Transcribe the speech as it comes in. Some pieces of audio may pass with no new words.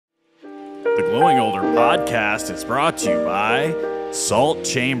The Glowing Older podcast is brought to you by Salt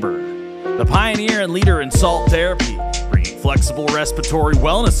Chamber, the pioneer and leader in salt therapy, bringing flexible respiratory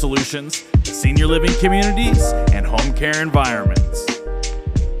wellness solutions to senior living communities and home care environments.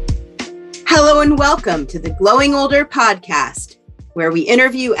 Hello and welcome to the Glowing Older podcast, where we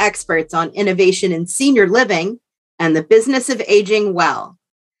interview experts on innovation in senior living and the business of aging well.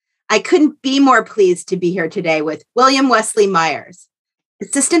 I couldn't be more pleased to be here today with William Wesley Myers,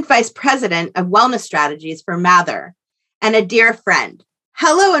 Assistant Vice President of Wellness Strategies for Mather, and a dear friend.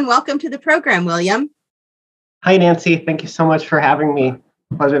 Hello and welcome to the program, William. Hi, Nancy. Thank you so much for having me.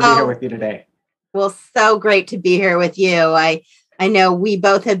 Pleasure to be here with you today. Well, so great to be here with you. I know we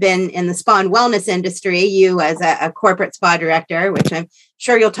both have been in the spa and wellness industry, you as a corporate spa director, which I'm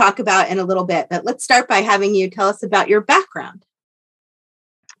sure you'll talk about in a little bit. But let's start by having you tell us about your background.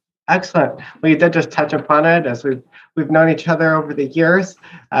 Excellent. Well, you did just touch upon it as we've known each other over the years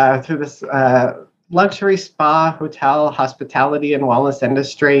through this luxury spa, hotel, hospitality, and wellness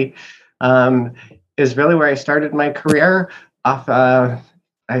industry is really where I started my career off.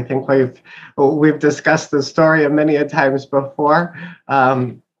 I think we've discussed the story many a times before,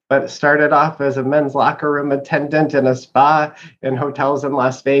 but started off as a men's locker room attendant in a spa in hotels in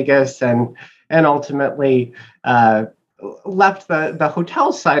Las Vegas, and ultimately left the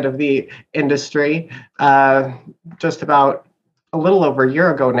hotel side of the industry just about a little over a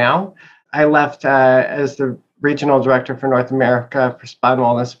year ago now. I left as the regional director for North America for spa and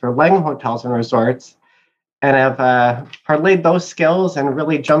wellness for Langham Hotels and Resorts, and have parlayed those skills and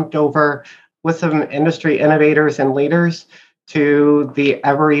really jumped over with some industry innovators and leaders to the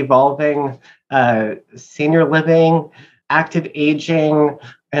ever-evolving senior living, active aging,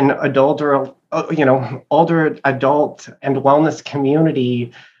 and older adult and wellness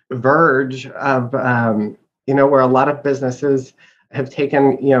community verge of, where a lot of businesses have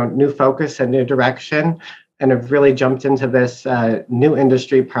taken, new focus and new direction and have really jumped into this new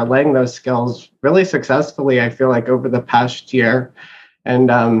industry, parlaying those skills really successfully, I feel like, over the past year. And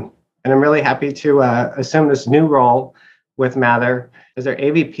I'm really happy to assume this new role with Mather as our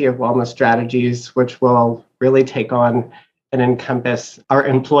AVP of Wellness Strategies, which will really take on and encompass our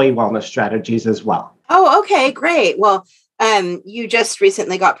employee wellness strategies as well. Oh, okay, great. Well, you just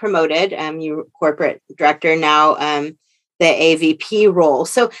recently got promoted. You're corporate director now, the AVP role.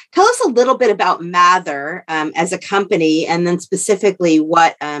 So tell us a little bit about Mather as a company, and then specifically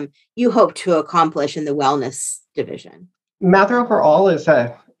what you hope to accomplish in the wellness division. Mather overall is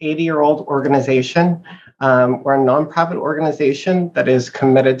a 80-year-old organization. We're a nonprofit organization that is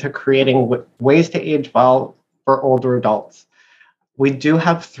committed to creating ways to age well for older adults. We do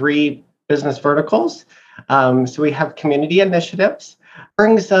have 3 business verticals. So we have community initiatives,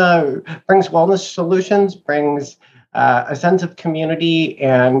 brings wellness solutions, brings a sense of community,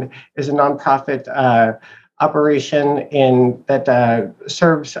 and is a nonprofit operation that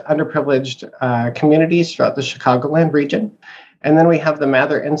serves underprivileged communities throughout the Chicagoland region. And then we have the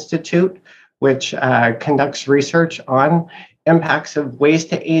Mather Institute, which conducts research on impacts of ways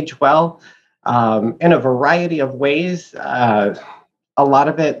to age well in a variety of ways. A lot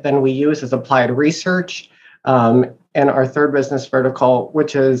of it then we use as applied research. And our 3rd business vertical,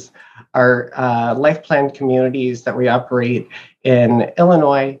 which is our life plan communities that we operate in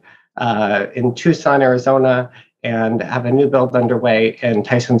Illinois, in Tucson, Arizona, and have a new build underway in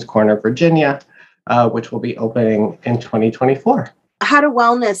Tysons Corner, Virginia, which will be opening in 2024. How do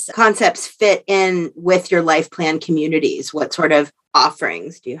wellness concepts fit in with your life plan communities? What sort of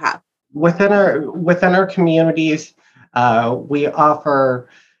offerings do you have? Within our communities, we offer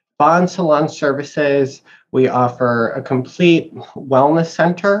spa and salon services. We offer a complete wellness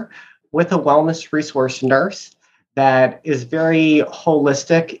center with a wellness resource nurse that is very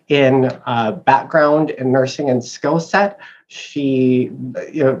holistic in background and nursing and skill set. She,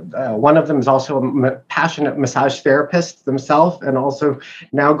 one of them is also a passionate massage therapist themselves, and also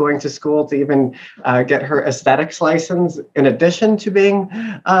now going to school to even get her aesthetics license in addition to being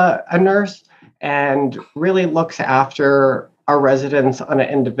a nurse, and really looks after our residents on an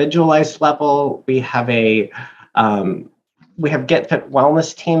individualized level. We have Get Fit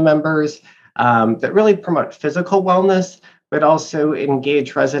wellness team members that really promote physical wellness, but also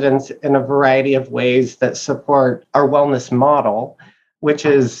engage residents in a variety of ways that support our wellness model, which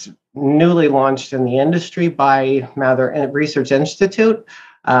is newly launched in the industry by Mather Research Institute.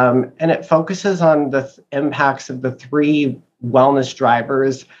 And it focuses on the impacts of the 3 wellness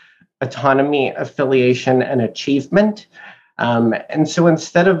drivers: autonomy, affiliation, and achievement. And so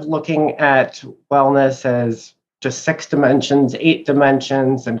instead of looking at wellness as just 6 dimensions, 8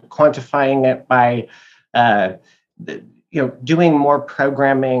 dimensions, and quantifying it by doing more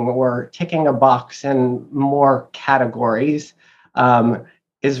programming or ticking a box in more categories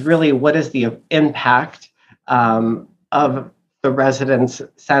is really what is the impact of the residents'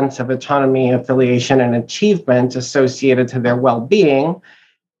 sense of autonomy, affiliation, and achievement associated to their well-being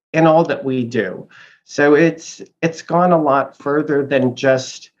in all that we do. So it's gone a lot further than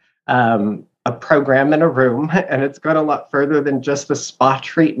just a program in a room, and it's gone a lot further than just the spa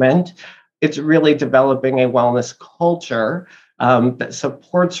treatment. It's really developing a wellness culture that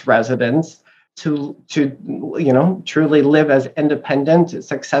supports residents to truly live as independent,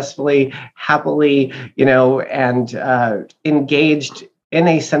 successfully, happily, and engaged in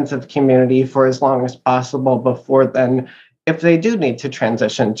a sense of community for as long as possible before then, if they do need to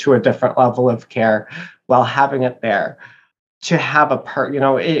transition to a different level of care, while having it there. To have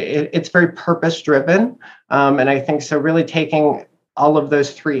it's very purpose driven. And I think so really taking all of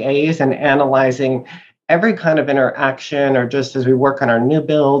those 3 A's and analyzing every kind of interaction, or just as we work on our new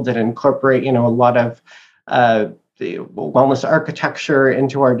build and incorporate, a lot of the wellness architecture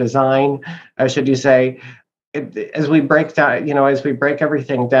into our design, should you say, as we break down, as we break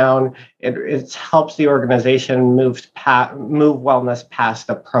everything down, it helps the organization move wellness past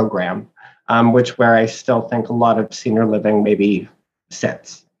a program, which where I still think a lot of senior living maybe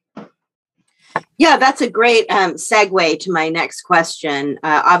sits. Yeah, that's a great segue to my next question.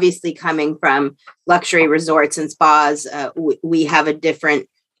 Obviously, coming from luxury resorts and spas, we have a different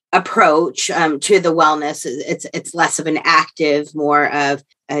approach to the wellness. It's less of an active, more of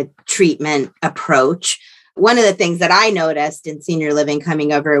a treatment approach. One of the things that I noticed in senior living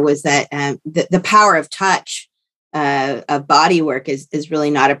coming over was that the power of touch of body work is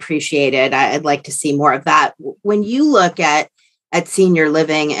really not appreciated. I'd like to see more of that. When you look at senior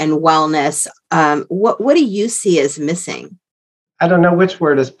living and wellness, what do you see as missing? I don't know which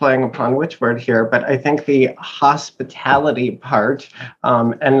word is playing upon which word here, but I think the hospitality part,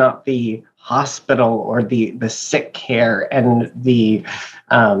 and not the hospital or the sick care and the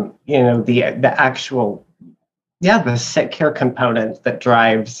actual, the sick care component that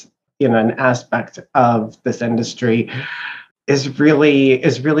drives an aspect of this industry is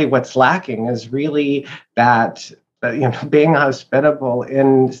really what's lacking. Is really that being hospitable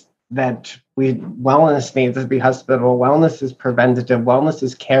in that wellness needs to be hospitable. Wellness is preventative. Wellness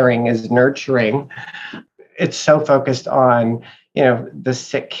is caring, is nurturing. It's so focused on, the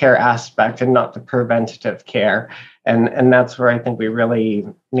sick care aspect and not the preventative care. And that's where I think we really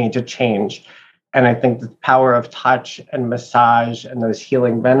need to change. And I think the power of touch and massage and those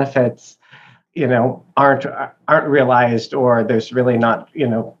healing benefits, aren't realized, or there's really not,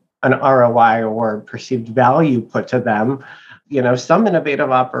 an ROI or perceived value put to them. Some innovative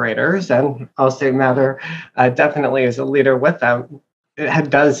operators, and I'll say Mather definitely as a leader with them, it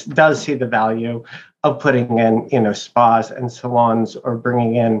does see the value of putting in, spas and salons, or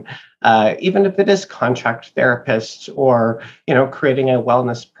bringing in, even if it is contract therapists, or, creating a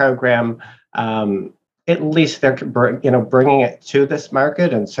wellness program. At least they're, bringing it to this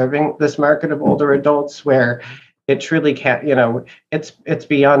market and serving this market of older adults, where it truly can't, it's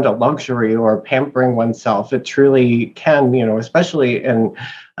beyond a luxury or pampering oneself. It truly can, especially in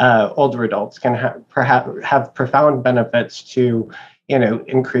older adults, can have profound benefits to,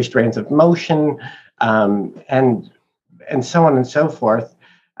 increased range of motion, and so on and so forth,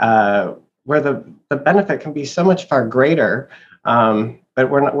 where the benefit can be so much far greater. But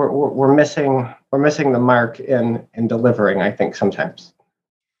we're missing the mark in delivering, I think, sometimes.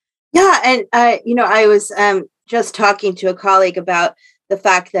 Yeah, and I was just talking to a colleague about the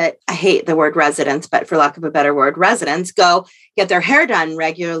fact that, I hate the word residents, but for lack of a better word, residents go get their hair done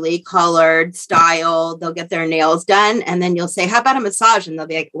regularly, colored, styled, they'll get their nails done. And then you'll say, how about a massage? And they'll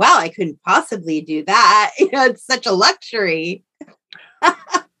be like, well, I couldn't possibly do that. It's such a luxury.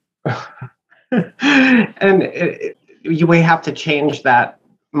 And we have to change that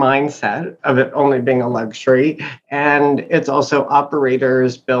mindset of it only being a luxury. And it's also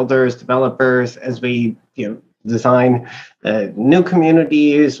operators, builders, developers, as we design new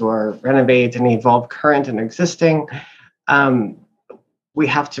communities or renovate and evolve current and existing. We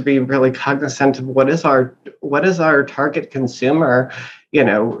have to be really cognizant of what is our target consumer.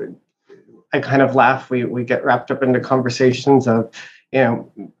 I kind of laugh. We get wrapped up into conversations of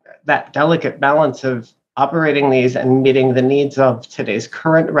that delicate balance of operating these and meeting the needs of today's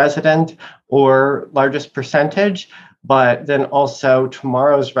current resident or largest percentage, but then also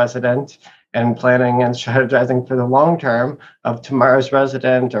tomorrow's resident, and planning and strategizing for the long term of tomorrow's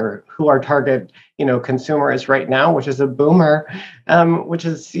resident, or who our target, consumer is right now, which is a boomer, which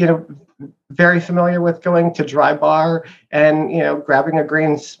is, very familiar with going to Dry Bar and, grabbing a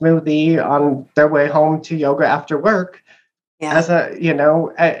green smoothie on their way home to yoga after work. as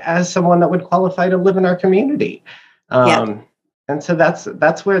as someone that would qualify to live in our community. And so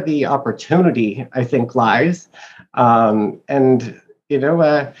that's where the opportunity, I think, lies. And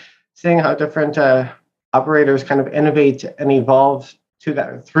seeing how different operators kind of innovate and evolve through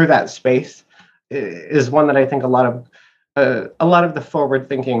that space is one that I think a lot of the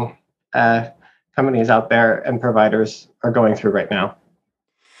forward-thinking companies out there and providers are going through right now.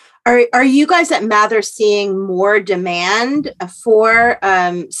 Are you guys at Mather seeing more demand for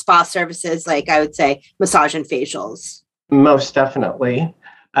spa services, like I would say massage and facials? Most definitely.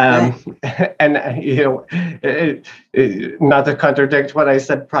 And not to contradict what I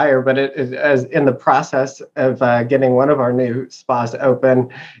said prior, but as in the process of getting one of our new spas open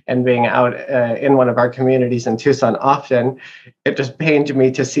and being out in one of our communities in Tucson often, it just pained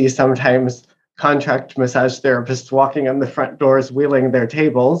me to see sometimes contract massage therapists walking in the front doors, wheeling their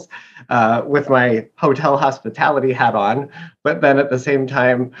tables with my hotel hospitality hat on. But then at the same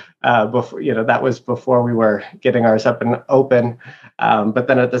time, before that was before we were getting ours up and open. But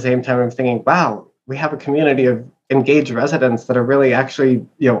then at the same time, I'm thinking, wow, we have a community of engaged residents that are really actually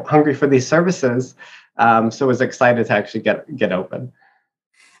hungry for these services. So I was excited to actually get open.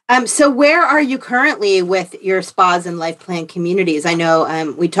 So where are you currently with your spas and life plan communities? I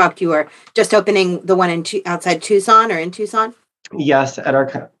know we talked, you are just opening the one outside Tucson or in Tucson? Yes, at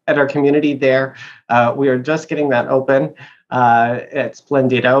our community there. We are just getting that open at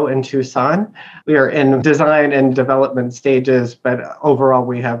Splendido in Tucson. We are in design and development stages, but overall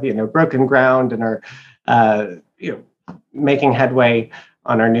we have broken ground and are making headway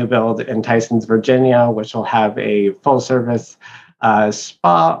on our new build in Tysons, Virginia, which will have a full service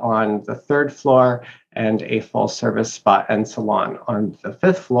spa on the 3rd floor and a full service spa and salon on the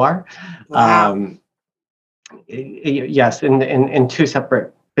 5th floor. Wow. Yes, in 2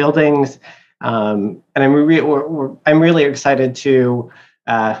 separate buildings. And I'm really excited to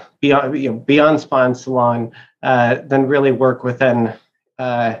beyond spa and salon, then really work within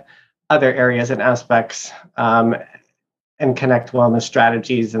other areas and aspects and connect wellness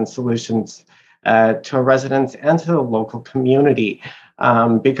strategies and solutions to our residents and to the local community,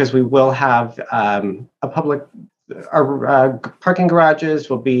 because we will have our parking garages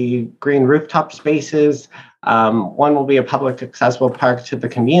will be green rooftop spaces. One will be a public accessible park to the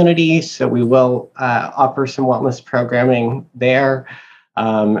community, so we will offer some wellness programming there,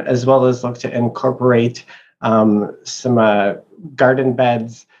 as well as look to incorporate some garden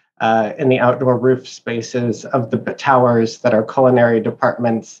beds in the outdoor roof spaces of the towers that our culinary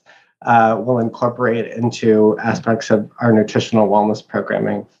departments will incorporate into aspects of our nutritional wellness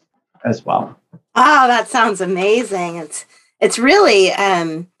programming as well. Oh, that sounds amazing. It's really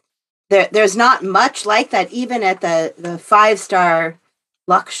there's not much like that, even at the 5-star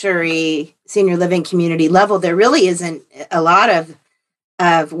luxury senior living community level. There really isn't a lot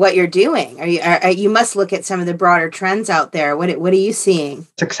of what you're doing. You must look at some of the broader trends out there. What are you seeing?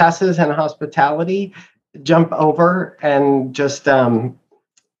 Successes in hospitality jump over and just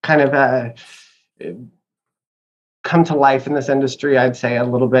kind of come to life in this industry, I'd say a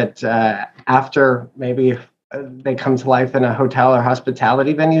little bit after maybe they come to life in a hotel or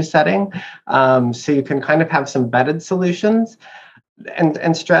hospitality venue setting. So you can kind of have some vetted solutions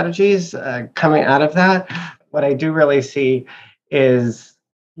and strategies coming out of that. What I do really see is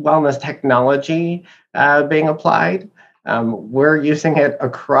wellness technology being applied. We're using it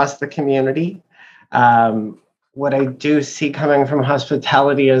across the community. What I do see coming from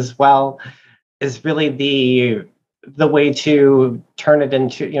hospitality as well is really the way to turn it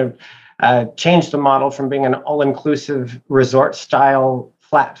into, change the model from being an all-inclusive resort style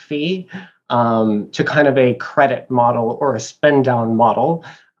flat fee to kind of a credit model or a spend down model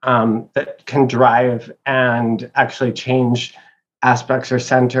that can drive and actually change aspects or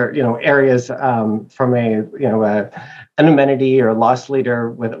center, areas from an amenity or loss leader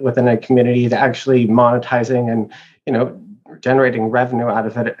within a community to actually monetizing and, generating revenue out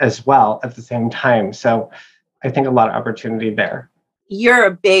of it as well at the same time. So I think a lot of opportunity there. You're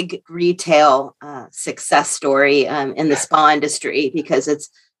a big retail success story in the spa industry because it's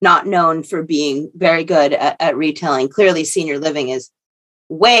not known for being very good at retailing. Clearly, senior living is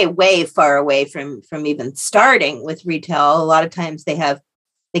way, way far away from even starting with retail. A lot of times they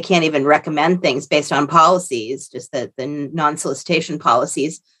can't even recommend things based on policies, just the non-solicitation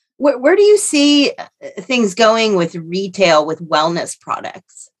policies. Where do you see things going with retail, with wellness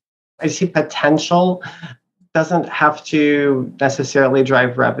products? I see potential. Doesn't have to necessarily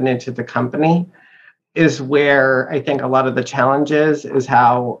drive revenue to the company, is where I think a lot of the challenge is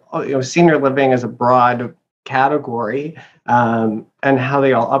how, senior living is a broad category, and how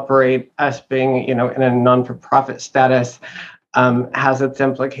they all operate, us being, in a non-for-profit status, has its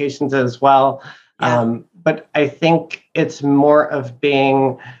implications as well. Yeah. But I think it's more of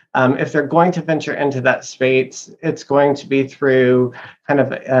being, if they're going to venture into that space, it's going to be through kind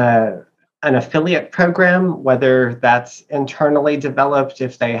of an affiliate program, whether that's internally developed,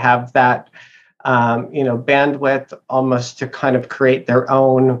 if they have that, bandwidth almost to kind of create their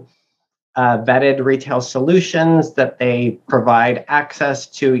own vetted retail solutions that they provide access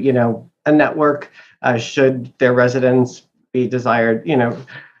to, a network should their residents be desired,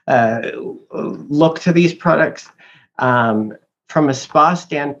 look to these products. From a spa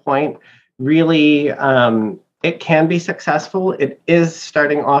standpoint, really, it can be successful. It is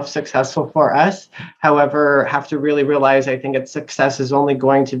starting off successful for us. However, have to really realize, I think its success is only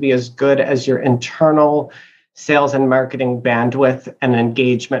going to be as good as your internal sales and marketing bandwidth and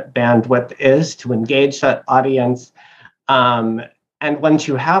engagement bandwidth is to engage that audience. And once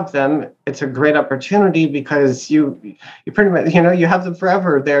you have them, it's a great opportunity because you pretty much, you have them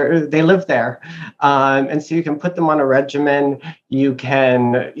forever. They live there. And so you can put them on a regimen. You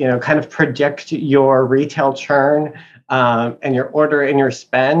can, kind of predict your retail churn and your order and your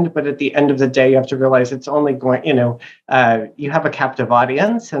spend. But at the end of the day, you have to realize it's only going, you have a captive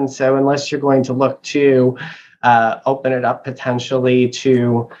audience. And so unless you're going to look to open it up potentially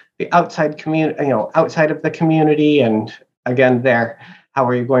to the outside community, outside of the community, and again, how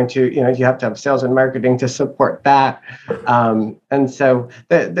are you going to, you have to have sales and marketing to support that. And so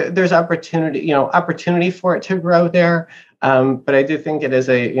there's opportunity for it to grow there. But I do think it is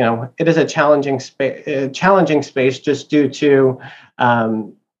a challenging space just due to,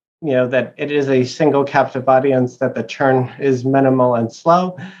 that it is a single captive audience, that the churn is minimal and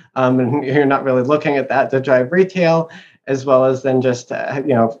slow. And you're not really looking at that to drive retail, as well as then just,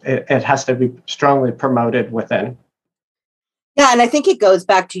 it has to be strongly promoted within. Yeah, and I think it goes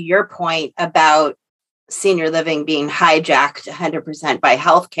back to your point about senior living being hijacked 100% by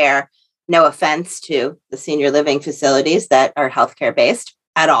healthcare. No offense to the senior living facilities that are healthcare based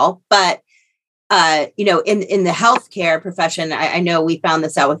at all. But, in the healthcare profession, I know we found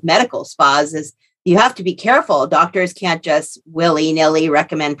this out with medical spas, is you have to be careful. Doctors can't just willy-nilly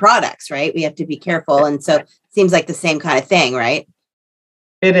recommend products, right? We have to be careful. And so it seems like the same kind of thing, right?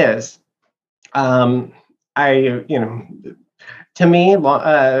 It is. To me,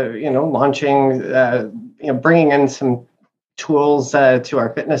 launching, bringing in some tools to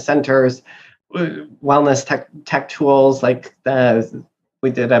our fitness centers, wellness tech tools, like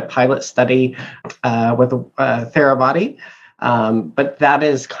we did a pilot study with Therabody, but that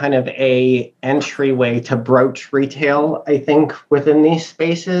is kind of a entryway to broach retail, I think, within these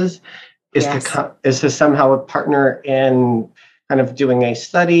spaces, is to somehow partner in kind of doing a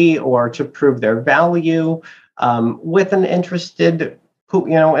study or to prove their value. With an interested,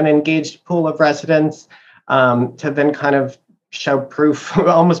 an engaged pool of residents, to then kind of show proof,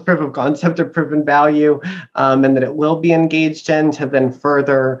 almost proof of concept or proven value, and that it will be engaged in, to then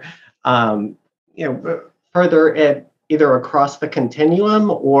further it either across the continuum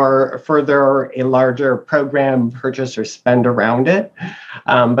or further a larger program purchase or spend around it.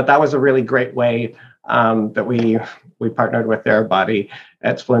 But that was a really great way that we partnered with Therabody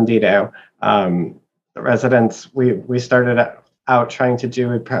at Splendido. The residents, we started out trying to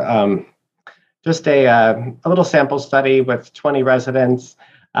do just a little sample study with 20 residents,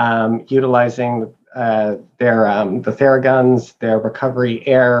 utilizing the Theraguns, their recovery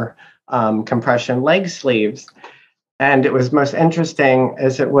air compression leg sleeves. And it was most interesting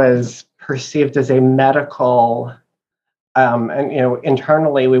as it was perceived as a medical, and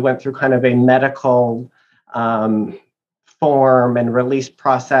internally we went through kind of a medical form and release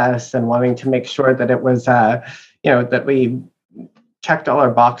process, and wanting to make sure that it was, that we checked all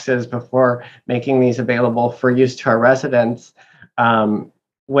our boxes before making these available for use to our residents.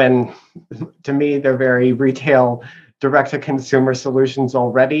 When, to me, they're very retail, direct-to-consumer solutions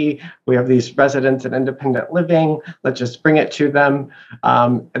already. We have these residents in independent living. Let's just bring it to them.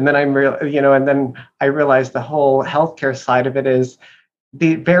 And then I realized the whole healthcare side of it is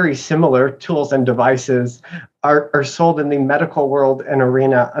the very similar tools and devices are sold in the medical world and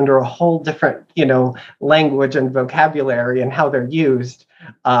arena under a whole different, language and vocabulary and how they're used.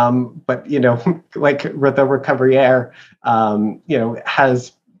 But, like the recovery air,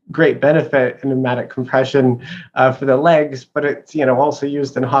 has great benefit in pneumatic compression for the legs, but it's, also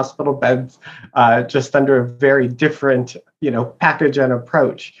used in hospital beds, just under a very different, package and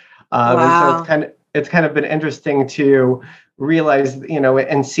approach. Wow. And so it's kind of been interesting to realize,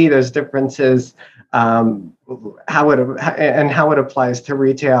 and see those differences, how it applies to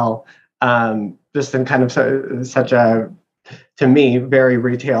retail, just in kind of such a, to me, very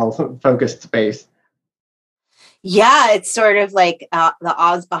retail focused space. Yeah, it's sort of like the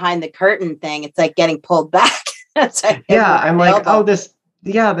Oz behind the curtain thing. It's like getting pulled back. Yeah, I'm like, oh, this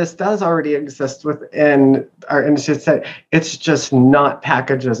does already exist within our industry. It's just not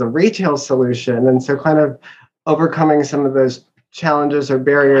packaged as a retail solution. And so kind of overcoming some of those challenges or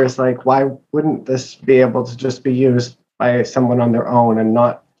barriers, like why wouldn't this be able to just be used by someone on their own and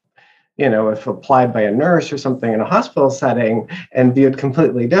not, if applied by a nurse or something in a hospital setting and viewed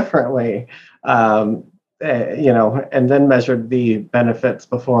completely differently, and then measured the benefits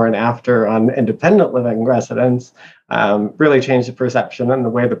before and after on independent living residents, really changed the perception and the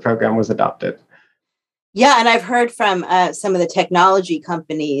way the program was adopted. Yeah, and I've heard from some of the technology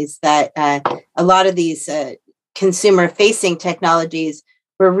companies that a lot of these consumer-facing technologies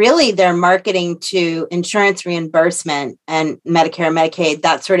were really their marketing to insurance reimbursement and Medicare, Medicaid,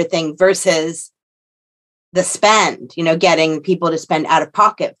 that sort of thing, versus the spend, getting people to spend out of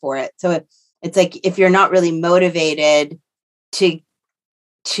pocket for it. So it's like if you're not really motivated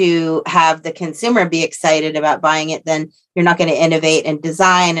to have the consumer be excited about buying it, then you're not going to innovate and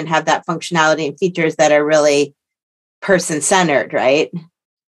design and have that functionality and features that are really person-centered, right?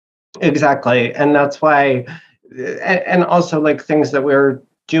 Exactly. And that's why, and also like things that we're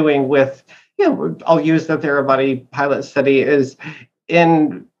doing with, I'll use the Therabody pilot study is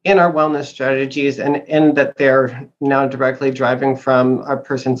in our wellness strategies, and in that they're now directly driving from our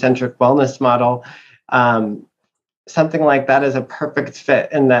person-centric wellness model. Something like that is a perfect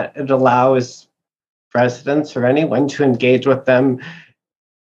fit in that it allows residents or anyone to engage with them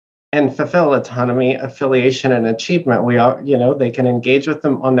and fulfill autonomy, affiliation, and achievement. They can engage with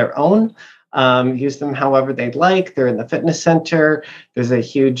them on their own, use them however they'd like. They're in the fitness center. There's a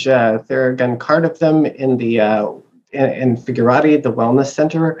huge Theragun cart of them in the in Figurati, the wellness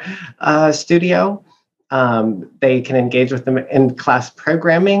center studio. They can engage with them in class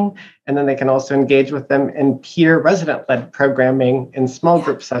programming, and then they can also engage with them in peer resident-led programming in small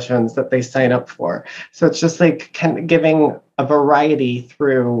group sessions that they sign up for. So it's just like giving a variety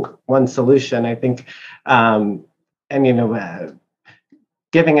through one solution, I think,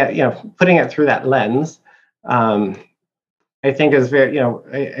 giving it, putting it through that lens, I think is very,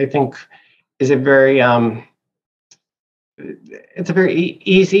 I think is a very, it's a very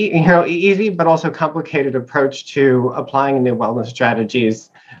easy, but also complicated approach to applying new wellness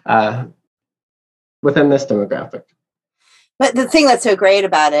strategies within this demographic. But the thing that's so great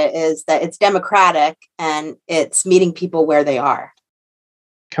about it is that it's democratic and it's meeting people where they are.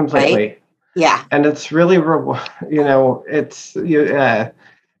 Completely. Right? Yeah. And it's really, it's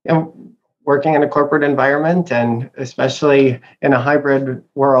working in a corporate environment, and especially in a hybrid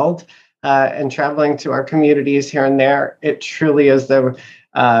world, and traveling to our communities here and there, it truly is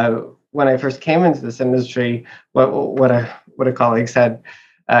when I first came into this industry, what a colleague said,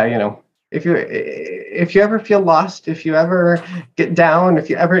 if you ever feel lost, if you ever get down, if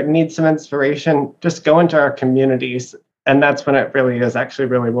you ever need some inspiration, just go into our communities. And that's when it really is actually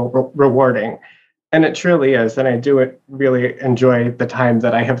really rewarding. And it truly is. And I do really enjoy the time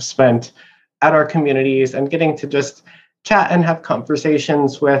that I have spent at our communities and getting to just chat and have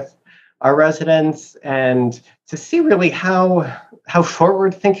conversations with our residents and to see really how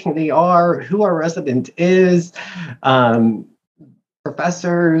forward thinking they are, who our resident is,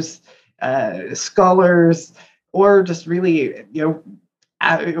 professors, scholars, or just really,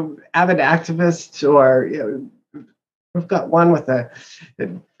 avid activists, or, we've got one with a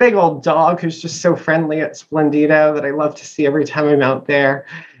big old dog who's just so friendly at Splendido that I love to see every time I'm out there.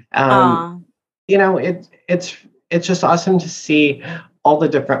 It's just awesome to see all the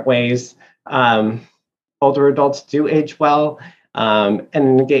different ways older adults do age well,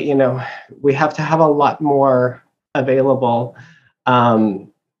 and get, we have to have a lot more available.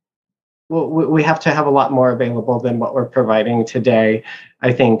 We have to have a lot more available than what we're providing today.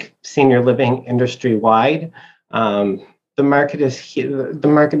 I think senior living industry wide, the market is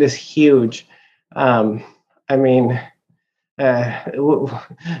huge. The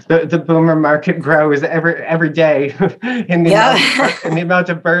boomer market grows every day in the amount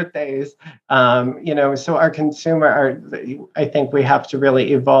of birthdays. So our consumer, I think we have to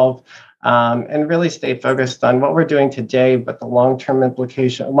really evolve and really stay focused on what we're doing today, but the long-term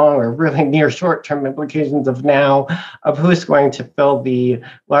or really near short-term implications of now, of who's going to fill the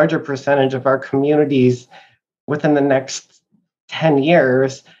larger percentage of our communities within the next 10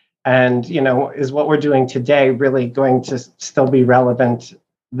 years. And, is what we're doing today really going to still be relevant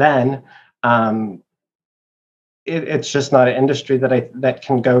then? It's just not an industry that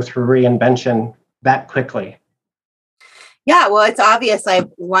can go through reinvention that quickly. Yeah, well, it's obvious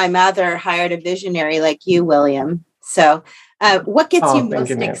why Mather hired a visionary like you, William, So what gets you thank most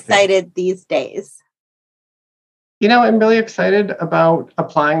Nancy. excited these days? I'm really excited about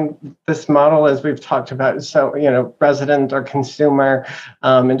applying this model as we've talked about. So, resident or consumer,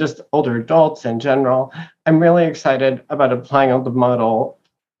 and just older adults in general. I'm really excited about applying the model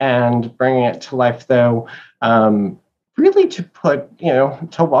and bringing it to life, though, really to put,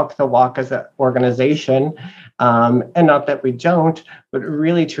 to walk the walk as an organization. And not that we don't, but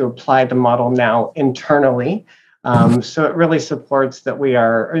really to apply the model now internally. So it really supports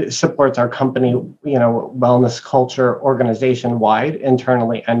our company, wellness culture organization wide,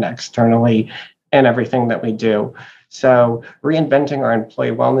 internally and externally, and everything that we do. So reinventing our employee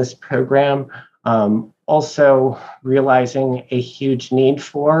wellness program, also realizing a huge need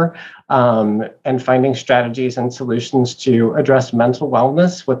for and finding strategies and solutions to address mental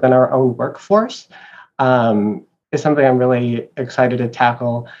wellness within our own workforce is something I'm really excited to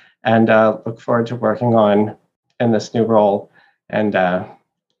tackle and look forward to working on in this new role and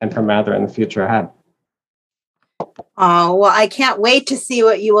for Mather in the future ahead. Oh, well, I can't wait to see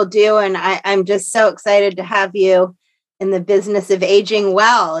what you will do. And I'm just so excited to have you in the business of aging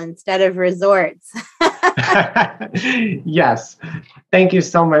well instead of resorts. Yes. Thank you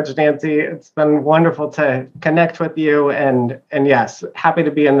so much, Nancy. It's been wonderful to connect with you. And yes, happy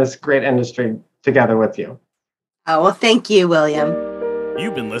to be in this great industry together with you. Oh, well, thank you, William.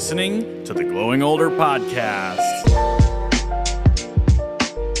 You've been listening to the Glowing Older Podcast.